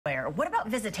What about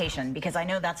visitation? Because I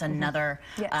know that's another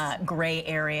gray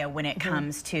area when it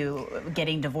comes to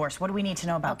getting divorced. What do we need to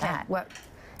know about that? Well,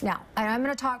 now, and I'm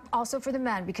going to talk also for the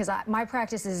men because my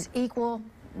practice is equal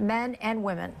men and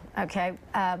women, okay?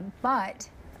 But,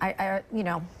 you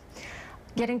know,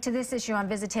 getting to this issue on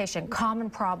visitation,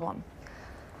 common problem.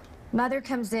 Mother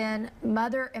comes in,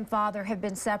 mother and father have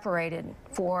been separated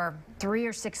for 3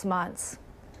 or 6 months.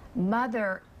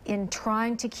 Mother, in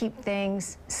trying to keep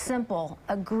things simple,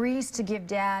 agrees to give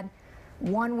dad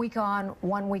 1 week on,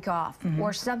 1 week off,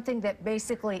 or something that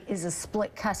basically is a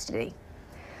split custody.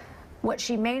 What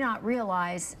she may not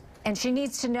realize, and she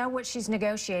needs to know what she's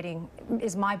negotiating,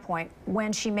 is my point,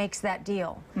 when she makes that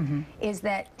deal, is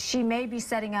that she may be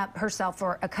setting up herself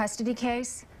for a custody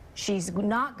case. She's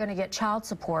not going to get child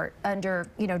support under,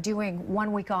 you know, doing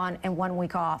 1 week on and 1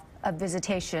 week off of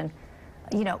visitation,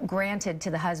 you know, granted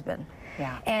to the husband.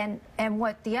 Yeah. And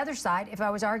what the other side, if I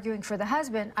was arguing for the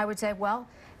husband, I would say, well,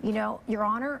 you know, Your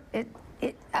Honor,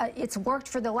 it's worked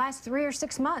for the last 3 or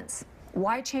 6 months.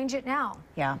 Why change it now?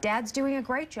 Yeah. Dad's doing a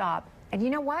great job. And you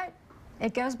know what?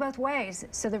 It goes both ways.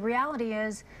 So the reality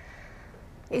is,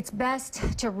 it's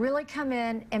best to really come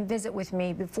in and visit with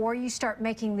me before you start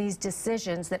making these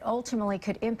decisions that ultimately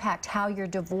could impact how your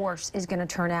divorce is going to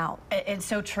turn out. It's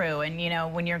so true. And, you know,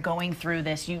 when you're going through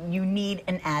this, you need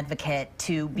an advocate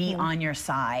to be on your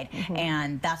side.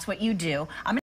 And that's what you do.